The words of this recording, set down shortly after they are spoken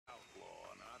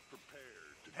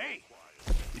Hey,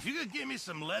 if you could give me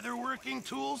some leatherworking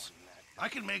tools, I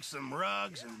could make some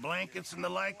rugs and blankets and the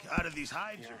like out of these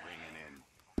hides you're bringing in.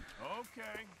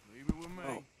 Okay, leave it with me.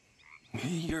 Oh,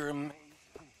 you're amazing.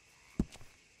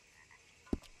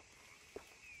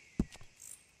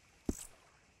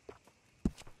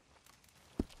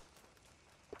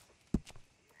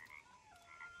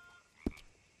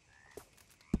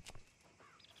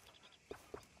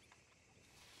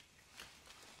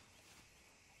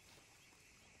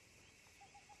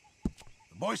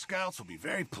 The Boy Scouts will be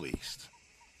very pleased.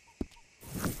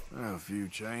 A few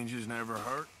changes never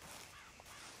hurt.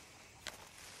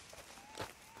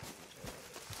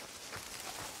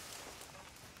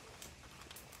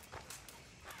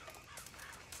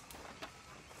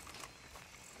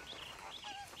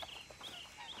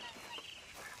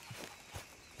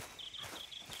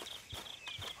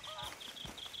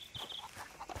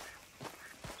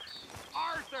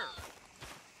 Arthur!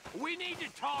 We need to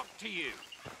talk to you.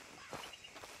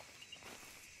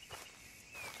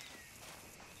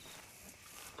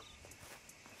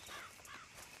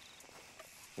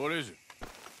 What is it?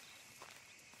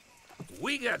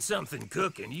 We got something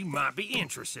cooking you might be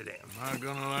interested in. Am I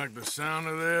gonna like the sound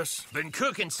of this? Been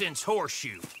cooking since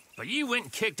Horseshoe, but you went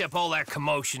and kicked up all that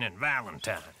commotion in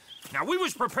Valentine. Now, we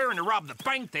was preparing to rob the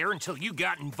bank there until you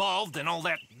got involved in all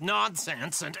that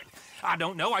nonsense, and I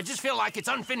don't know, I just feel like it's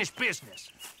unfinished business.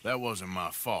 That wasn't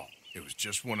my fault. It was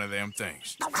just one of them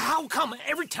things. How come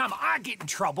every time I get in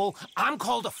trouble, I'm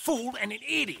called a fool and an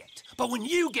idiot? But when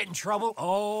you get in trouble,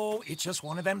 oh, it's just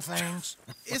one of them things.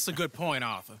 It's a good point,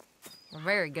 Arthur. A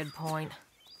very good point.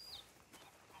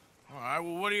 All right,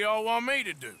 well, what do y'all want me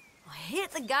to do?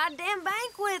 Hit the goddamn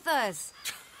bank with us.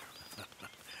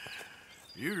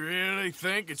 You really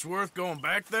think it's worth going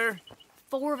back there?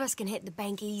 4 of us can hit the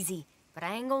bank easy, but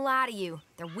I ain't gonna lie to you.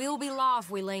 There will be law if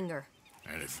we linger.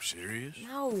 And if you're serious?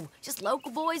 No, just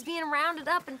local boys being rounded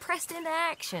up and pressed into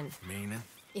action. Meaning?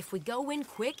 If we go in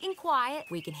quick and quiet,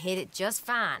 we can hit it just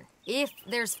fine. If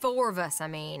there's 4 of us, I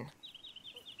mean.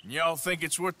 Y'all think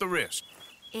it's worth the risk?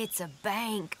 It's a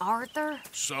bank, Arthur.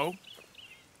 So?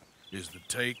 Is the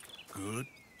take good?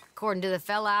 According to the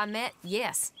fella I met,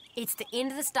 yes. It's the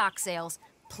end of the stock sales.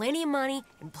 Plenty of money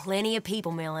and plenty of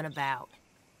people milling about.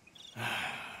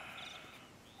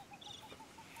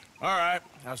 All right,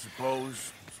 I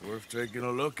suppose it's worth taking a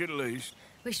look at least.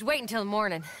 We should wait until the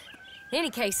morning. In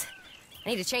any case, I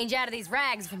need to change out of these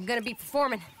rags if I'm gonna be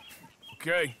performing.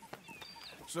 Okay.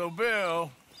 So,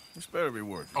 Bill, this better be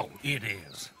worth it. Oh, it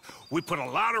is. We put a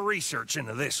lot of research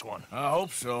into this one. I hope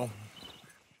so.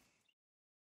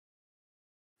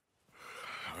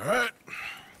 All right.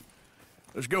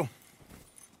 Let's go.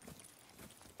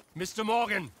 Mr.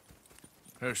 Morgan,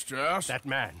 Herr Strauss? that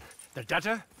man, the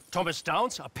debtor, Thomas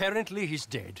Downs, apparently he's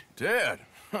dead. Dead?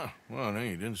 Huh. Well,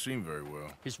 he didn't seem very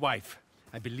well. His wife,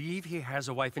 I believe he has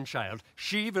a wife and child.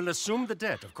 She will assume the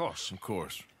debt, of course. Of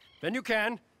course. Then you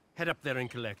can head up there and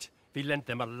collect. We lent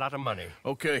them a lot of money.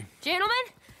 Okay. Gentlemen,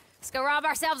 let's go rob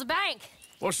ourselves a bank.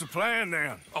 What's the plan,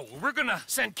 then? Oh, we're gonna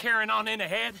send Karen on in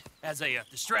ahead as a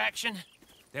distraction.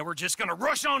 Then we're just gonna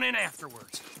rush on in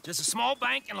afterwards. Just a small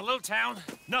bank in a little town.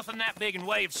 Nothing that big in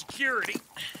way of security.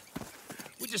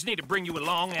 We just need to bring you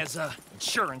along as a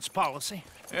insurance policy.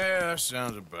 Yeah, that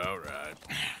sounds about right.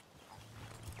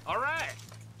 All right.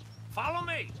 Follow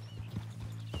me.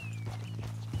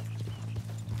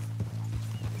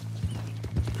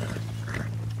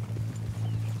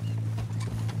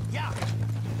 Yeah.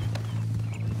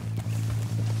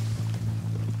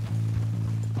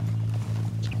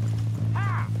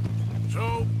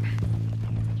 So,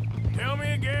 tell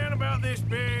me again about this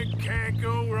big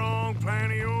can't-go-wrong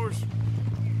plan of yours.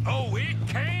 Oh, it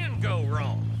can go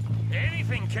wrong.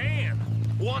 Anything can,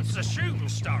 once the shooting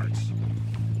starts.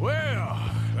 Well,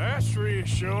 that's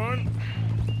reassuring.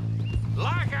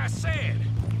 Like I said,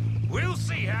 we'll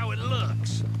see how it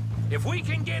looks. If we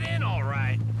can get in all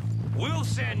right, we'll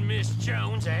send Miss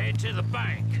Jones ahead to the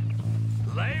bank.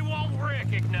 They won't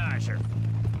recognize her.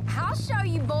 I'll show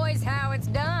you boys how it's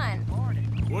done.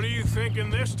 What are you thinking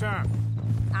this time?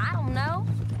 I don't know.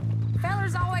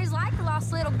 Fellers always like a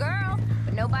lost little girl,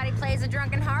 but nobody plays a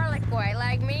drunken harlot quite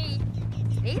like me.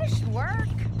 It should work.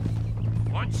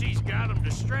 Once she's got them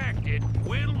distracted,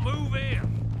 we'll move in.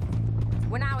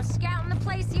 When I was scouting the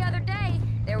place the other day,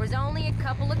 there was only a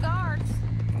couple of guards.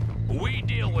 We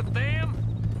deal with them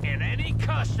and any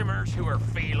customers who are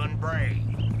feeling brave.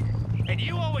 And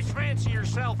you always fancy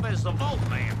yourself as the vault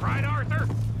man, right, Arthur?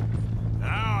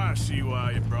 Now I see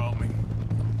why you brought me.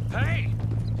 Hey,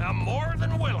 I'm more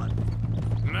than willing.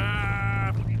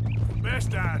 Nah,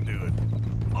 best I do it.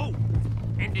 Oh,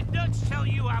 And did Dutch tell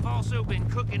you I've also been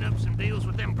cooking up some deals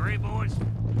with them Gray boys?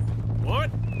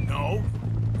 What? No.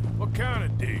 What kind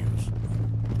of deals?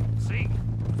 See,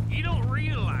 you don't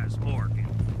realize, Morgan.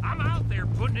 I'm out there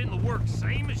putting in the work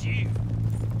same as you.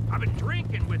 I've been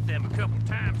drinking with them a couple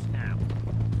times now.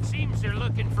 Seems they're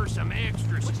looking for some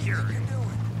extra security.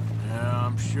 Yeah,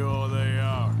 I'm sure they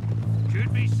are.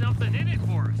 Could be something in it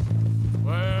for us.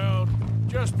 Well,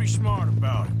 just be smart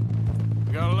about it.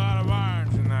 We got a lot of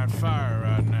irons in that fire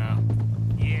right now.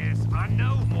 Yes, I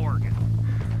know, Morgan.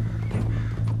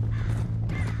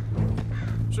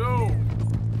 So,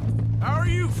 how are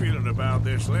you feeling about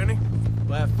this, Lenny?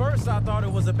 Well, at first I thought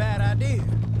it was a bad idea.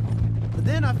 But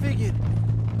then I figured,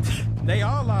 they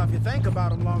all are if you think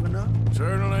about them long enough.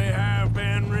 Certainly have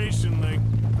been recently.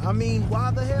 I mean,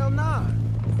 why the hell not?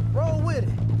 Roll with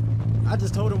it. I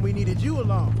just told him we needed you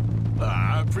along.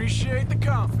 I appreciate the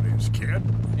confidence, kid.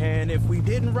 And if we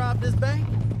didn't rob this bank,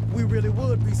 we really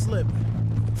would be slipping.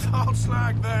 Thoughts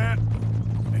like that,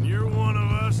 and you're one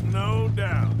of us, no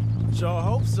doubt. Sure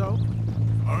hope so.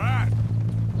 All right.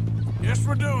 Guess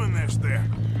we're doing this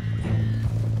then.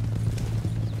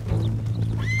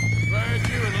 Glad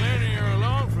you and Lenny are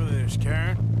along for this,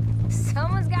 Karen.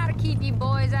 Someone's gotta keep you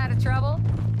boys out of trouble.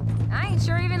 I ain't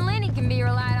sure even Lenny can be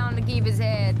relied on to keep his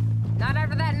head. Not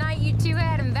after that night you two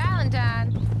had in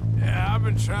Valentine. Yeah, I've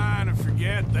been trying to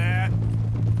forget that.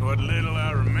 What little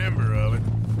I remember of it.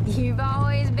 You've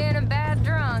always been a bad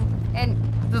drunk. And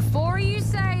before you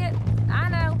say it, I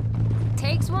know.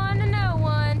 Takes one to know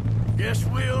one. Guess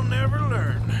we'll never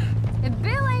learn. And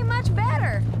Bill ain't much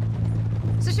better.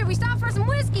 So should we stop for some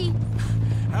whiskey?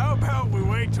 How about we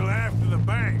wait till after the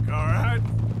bank, all right?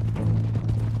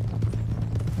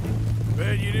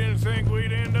 Bet you didn't think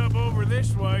we'd end up over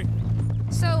this way.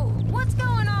 So, what's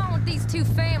going on with these two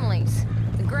families?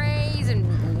 The Grays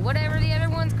and whatever the other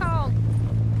one's called?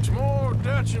 It's more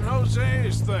Dutch and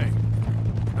Jose's thing.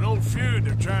 An old feud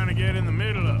they're trying to get in the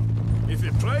middle of. If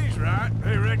it plays right,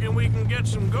 they reckon we can get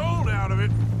some gold out of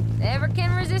it. Never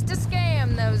can resist a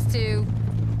scam, those two.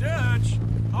 Dutch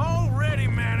already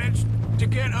managed to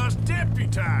get us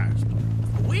deputized.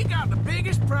 We got the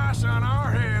biggest price on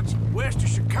our heads west of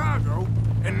Chicago,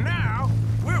 and now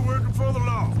we're working for the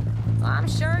law. Well, I'm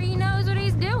sure he knows what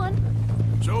he's doing.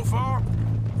 So far,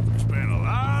 there's been a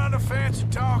lot of fancy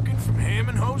talking from him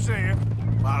and Hosea,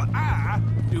 while I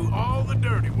do all the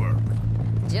dirty work.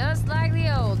 Just like the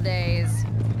old days.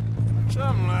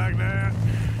 Something like that.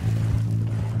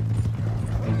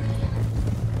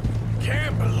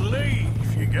 Can't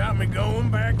believe you got me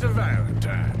going back to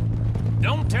Valentine.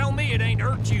 Don't tell me it ain't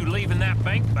hurt you leaving that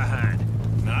bank behind.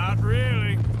 Not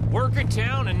really. Work in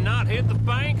town and not hit the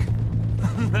bank?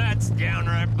 That's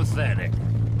downright pathetic.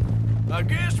 I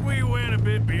guess we went a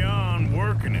bit beyond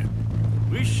working it.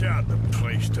 We shot the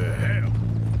place to hell.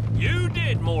 You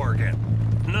did, Morgan.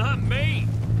 Not me.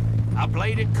 I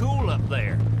played it cool up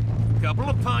there. Couple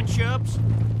of punch-ups,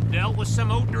 dealt with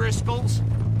some O'Driscolls.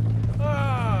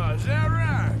 Ah, is that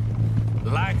right?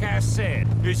 Like I said,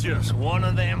 it's just one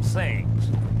of them things.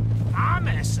 I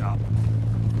mess up.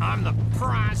 I'm the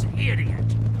prize idiot.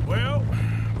 Well,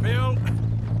 Bill,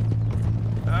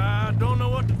 I don't know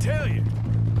what to tell you.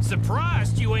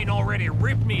 Surprised you ain't already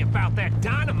ripped me about that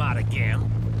dynamite again.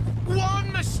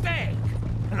 One mistake,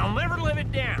 and I'll never live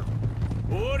it down.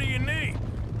 What do you need?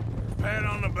 A pat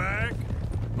on the back?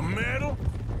 A medal?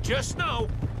 Just know,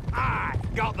 I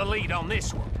got the lead on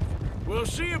this one. We'll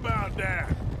see about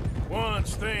that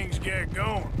once things get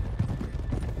going.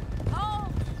 Oh!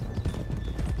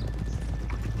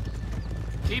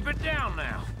 Keep it down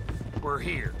now. We're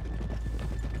here.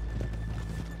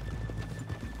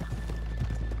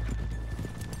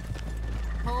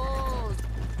 Hold.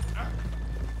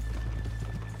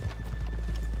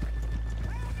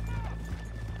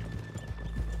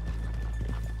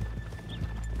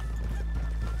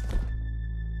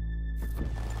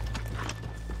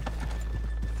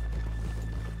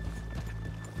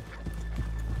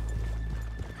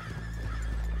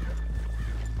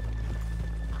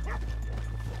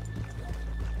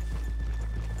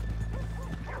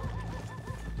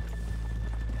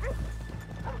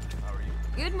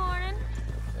 Good morning.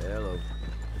 Hello.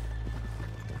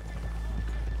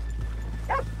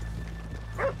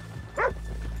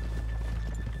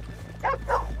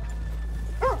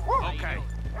 Okay,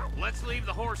 let's leave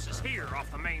the horses here off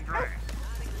the main drag.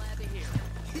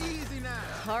 Easy now.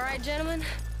 All right, gentlemen.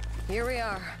 Here we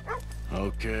are.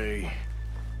 Okay,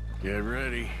 get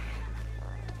ready.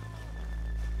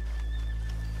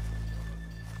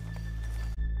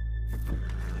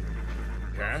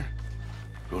 Karen,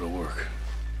 go to work.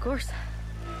 Of course.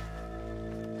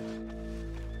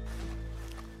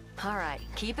 All right,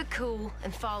 keep it cool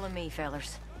and follow me,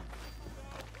 fellers.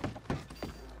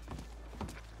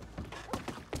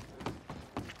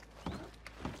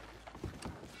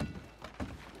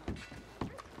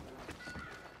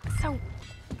 So,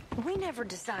 we never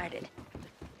decided.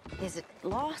 Is it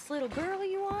lost little girl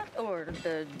you want, or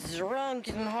the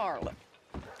drunken harlot?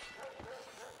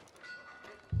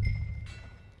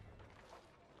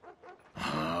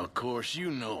 Of course, you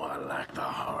know I like the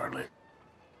harlot.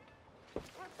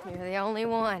 You're the only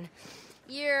one.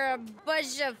 You're a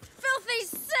bunch of filthy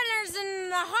sinners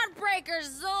and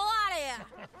heartbreakers, a lot of you.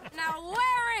 Now,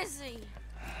 where is he?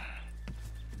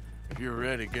 If you're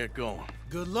ready, get going.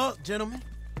 Good luck, gentlemen.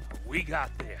 We got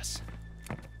this.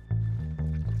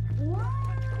 Where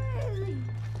is he?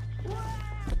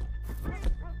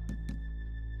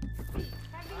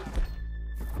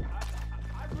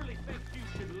 I really think you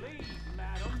should leave,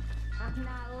 madam. I'm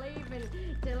not leaving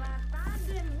till I find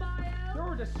him, boyo.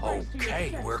 You're a disgrace to your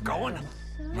Okay, sex, we're going. madam.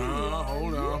 No,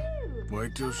 hold on.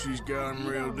 Wait till she's got him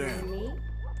reeled in. Me?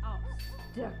 All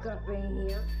stuck up in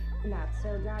here. Not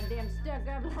so goddamn stuck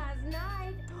up last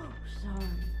night. Oh, sorry.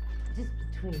 Just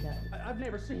between us. I've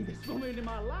never seen this woman in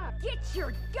my life. Get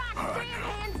your goddamn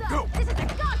hands up! Go. This is a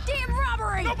goddamn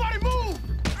robbery! Nobody move!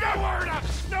 No word up!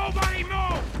 Nobody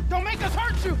move! Don't make us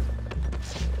hurt you!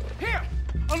 Here!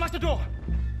 Unlock the door!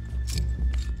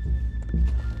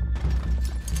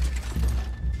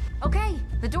 Okay,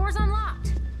 the door's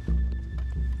unlocked.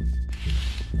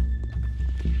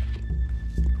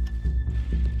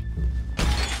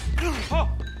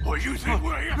 Oh, you think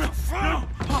we're here for fun?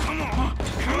 Come on.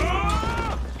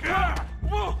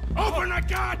 Open the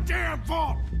goddamn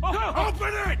vault!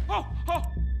 Open it!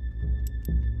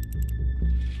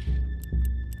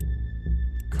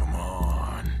 Come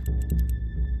on.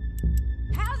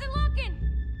 How's it looking?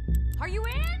 Are you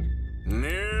in?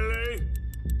 Nearly.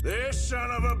 This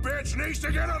son of a bitch needs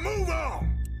to get a move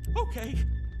on! Okay.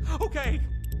 Okay.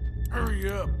 Hurry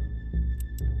up.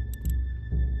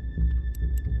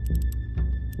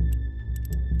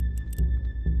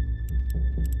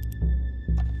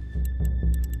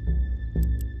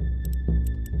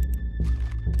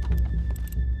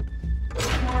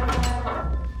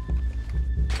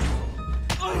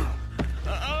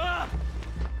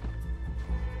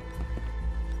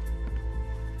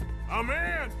 I'm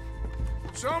in!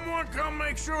 Someone come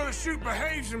make sure the chute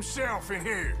behaves himself in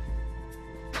here.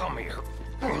 Come here.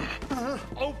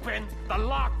 Open the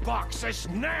lockboxes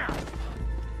now!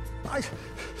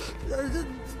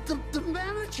 The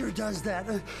manager does that.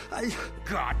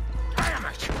 God damn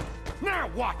it! Now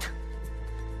what?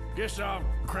 Guess I'll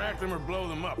crack them or blow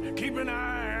them up. Keep an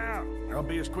eye out. I'll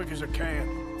be as quick as I can.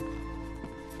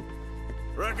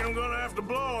 Reckon I'm gonna have to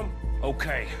blow them.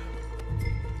 Okay.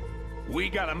 We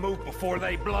gotta move before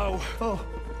they blow. Oh.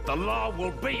 The law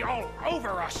will be all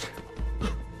over us.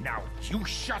 Now, you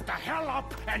shut the hell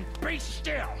up and be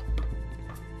still.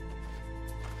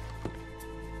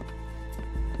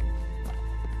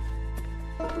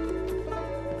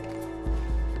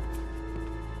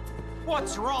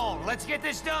 What's wrong? Let's get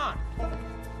this done.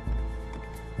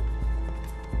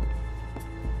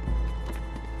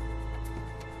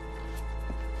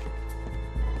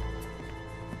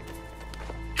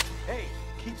 Hey,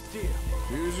 keep still.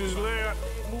 Fuse is lit.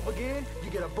 Move again, you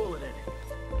get a bullet in it.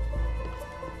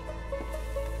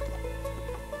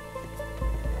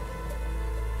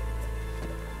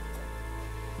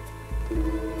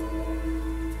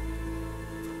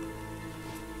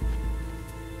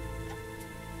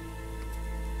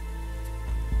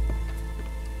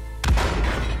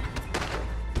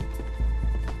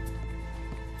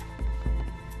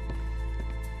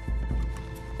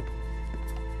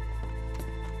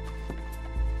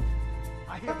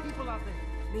 I hear people out there.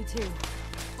 Me too.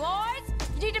 Boys,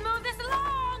 you need to move this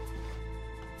along!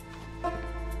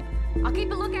 I'll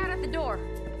keep a lookout at the door.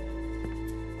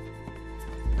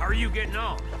 How are you getting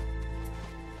on?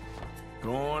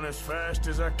 Going as fast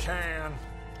as I can.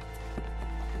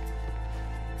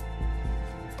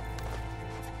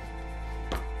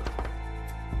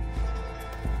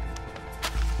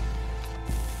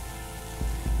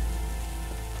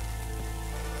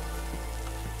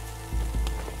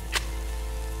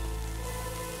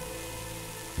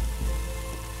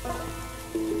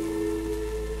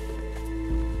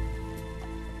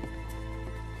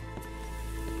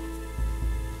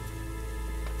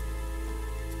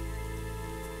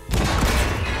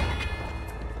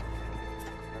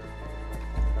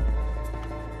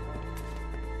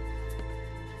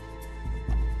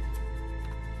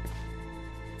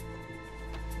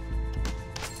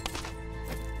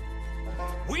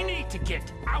 We need to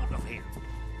get out of here.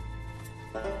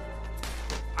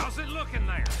 How's it looking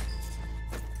there?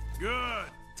 Good.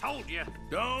 Told you.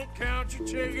 Don't count your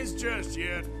chickens just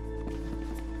yet.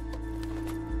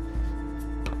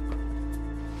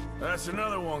 That's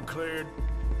another one cleared.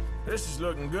 This is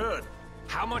looking good.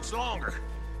 How much longer?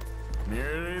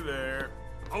 Nearly there.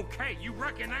 Okay, you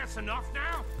reckon that's enough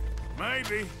now?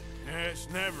 Maybe. It's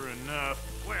never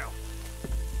enough. Well,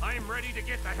 I am ready to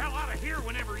get the hell out of here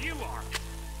whenever you are.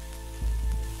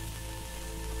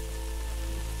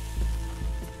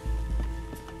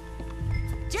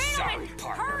 Gentlemen,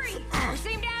 hurry! We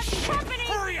seem to have some company!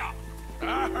 Hurry up!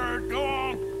 I heard. Go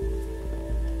on.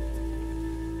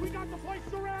 We got the place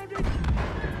surrounded!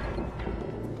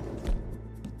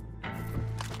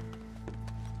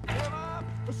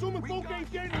 Assuming folk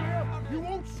ain't getting here, you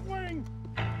won't swing.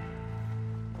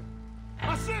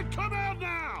 I said come out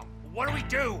now! What do we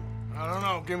do? I don't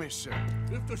know. Give me a sec.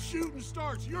 If the shooting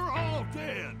starts, you're all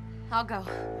dead. I'll go.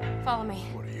 Follow me.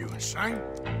 What are you, insane?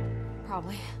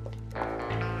 Probably.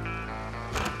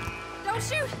 Don't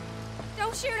shoot!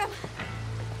 Don't shoot him!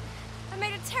 I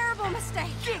made a terrible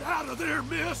mistake. Get out of there,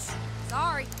 miss!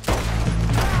 Sorry.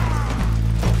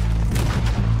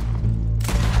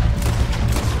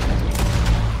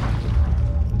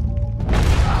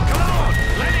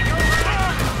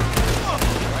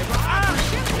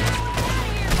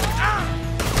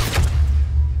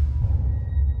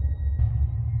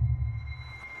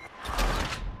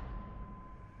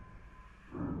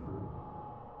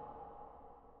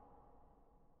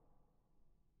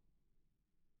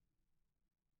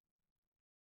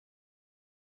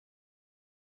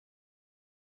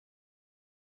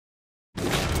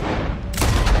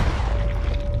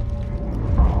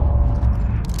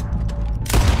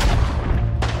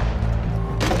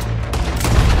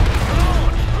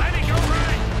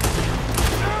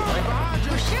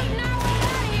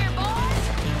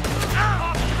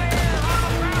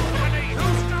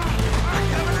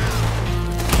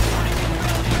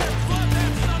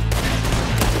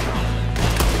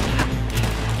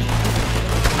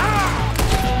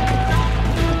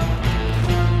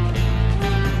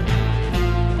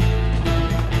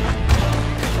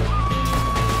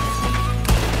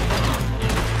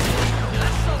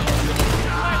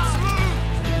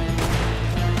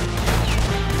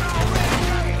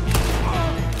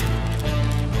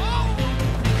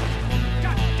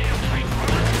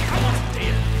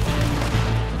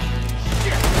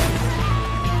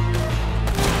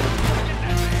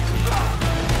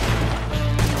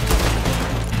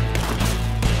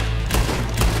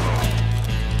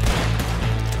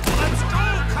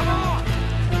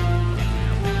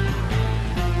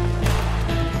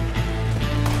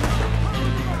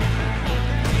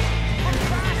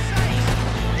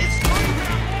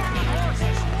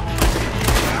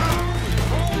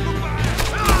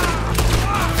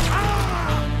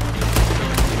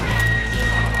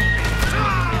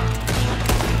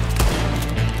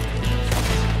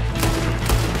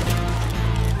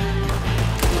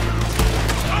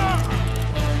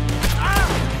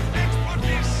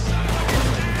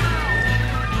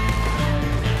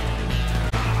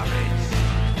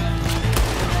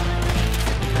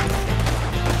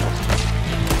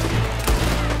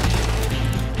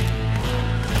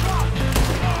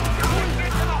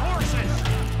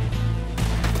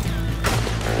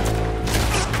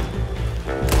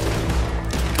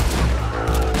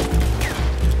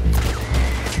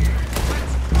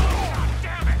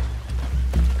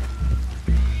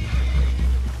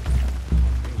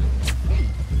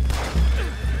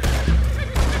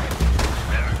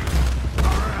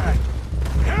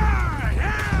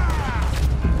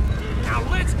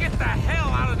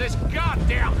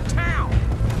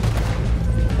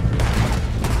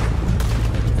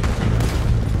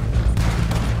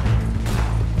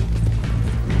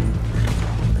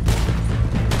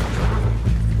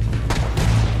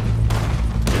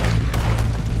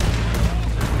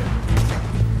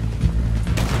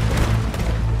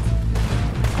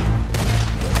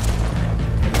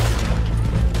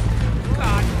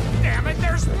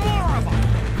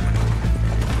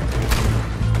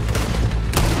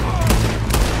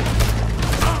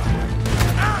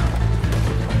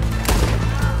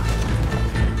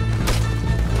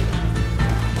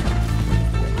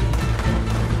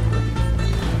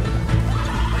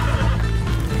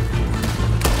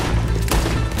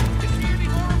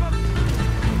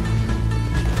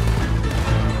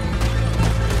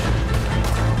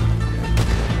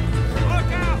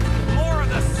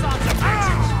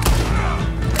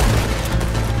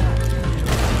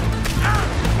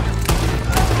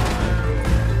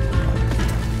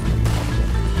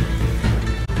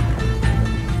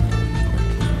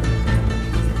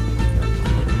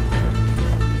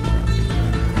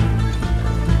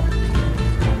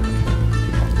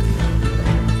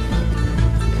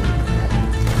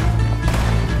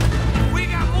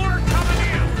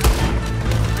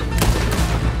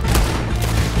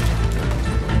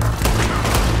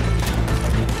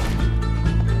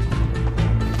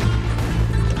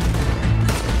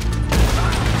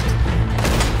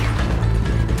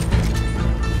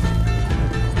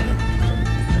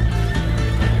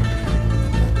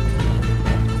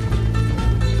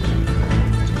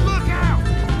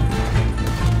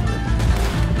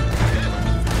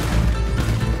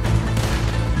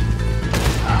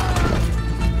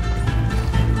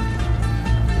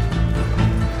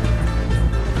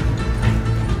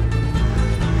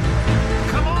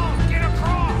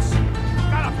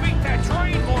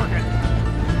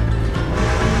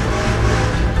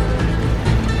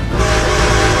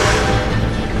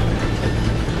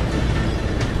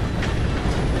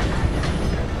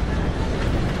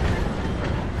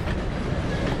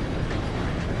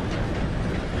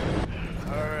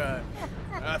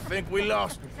 think we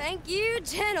lost him. Thank you,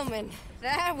 gentlemen.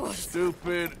 That was...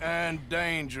 Stupid and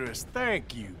dangerous.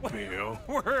 Thank you, Bill.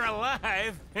 We're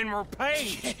alive and we're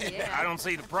paid. Yeah. I don't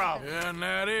see the problem. Yeah, and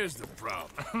that is the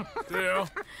problem. Still,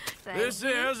 Thank this you.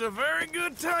 is a very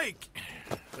good take.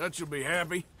 Dutch will be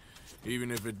happy,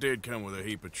 even if it did come with a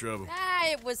heap of trouble.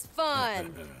 Ah, it was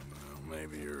fun. Well,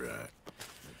 maybe you're right.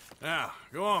 Now,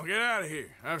 go on, get out of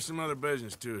here. I have some other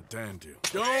business to attend to.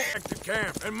 Don't back to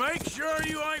camp, and make sure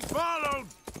you ain't followed.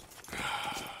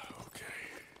 Okay.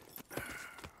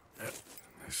 Yep,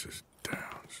 this is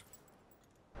Downs.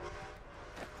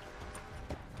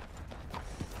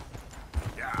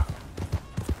 Yeah.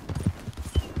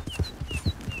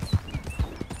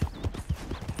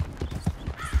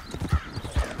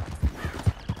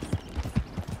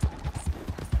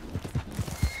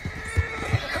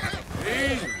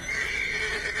 Easy.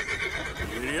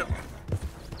 Yep.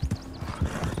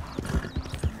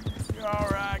 You all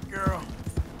right, girl?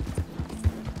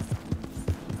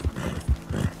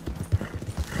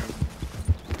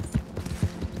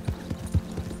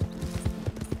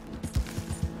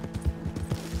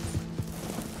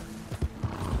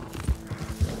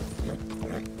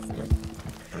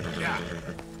 Yeah.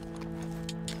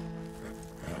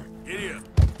 Giddy up.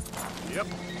 Yep.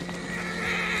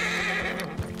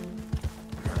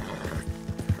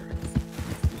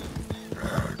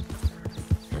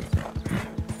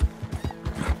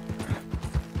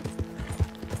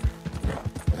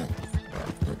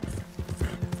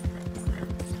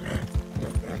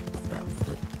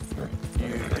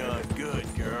 You done good,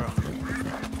 girl.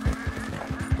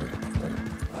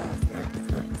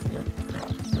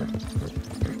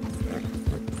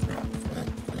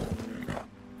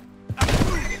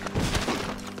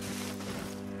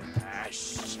 Ah,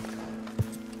 shit.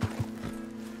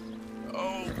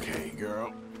 Okay,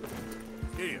 girl.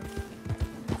 Here.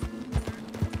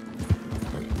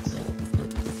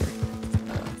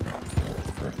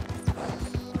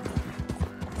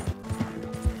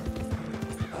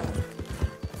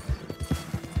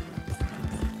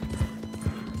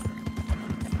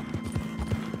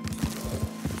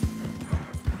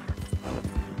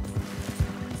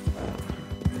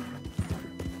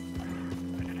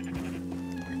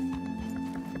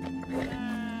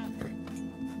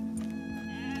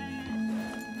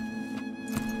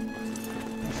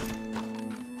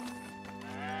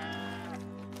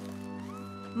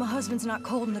 My husband's not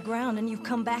cold in the ground, and you've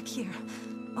come back here.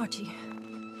 Archie,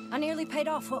 I nearly paid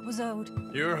off what was owed.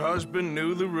 Your husband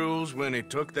knew the rules when he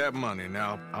took that money.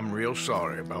 Now, I'm real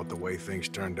sorry about the way things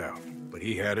turned out. But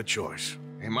he had a choice.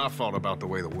 Ain't my fault about the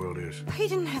way the world is. He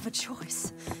didn't have a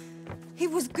choice. He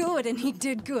was good, and he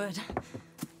did good.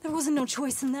 There wasn't no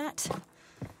choice in that.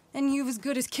 And you've as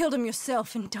good as killed him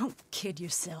yourself, and don't kid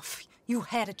yourself. You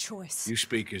had a choice. You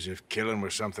speak as if killing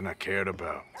was something I cared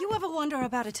about. You ever wonder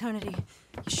about eternity?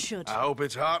 You should. I hope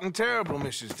it's hot and terrible,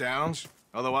 Mrs. Downs.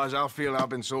 Otherwise, I'll feel I've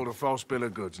been sold a false bill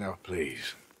of goods. Now,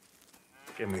 please,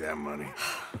 give me that money.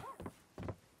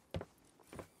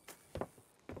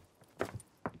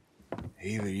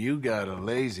 Either you got a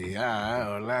lazy eye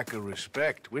or lack of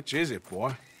respect. Which is it,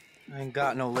 boy? I ain't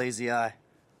got no lazy eye.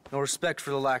 No respect for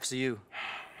the likes of you.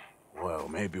 Well,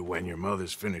 maybe when your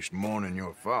mother's finished mourning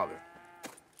your father,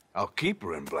 I'll keep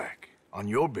her in black on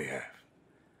your behalf.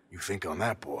 You think on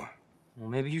that, boy? Well,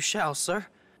 maybe you shall, sir.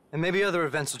 And maybe other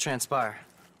events will transpire.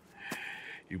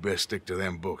 You best stick to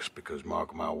them books, because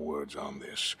mark my words on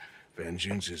this.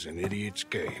 Vengeance is an idiot's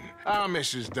game. Ah,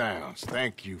 Mrs. Downs,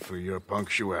 thank you for your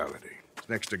punctuality. It's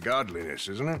next to godliness,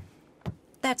 isn't it?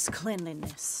 That's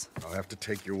cleanliness. I'll have to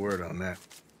take your word on that.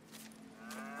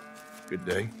 Good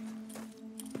day.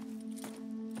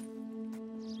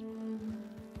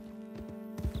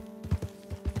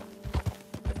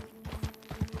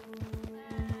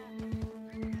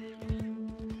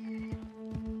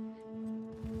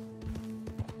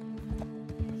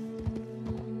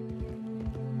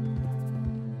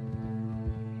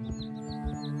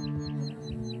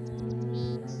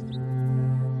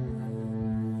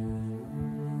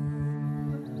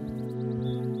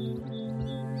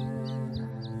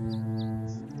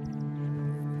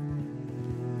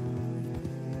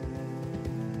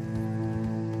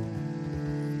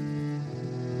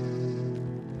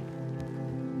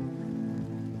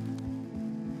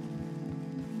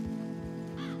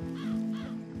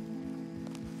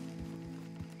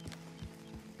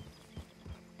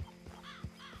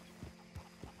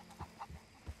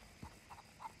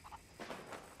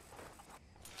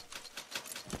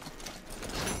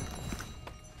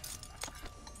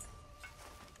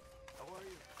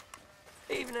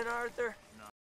 Evening, Arthur.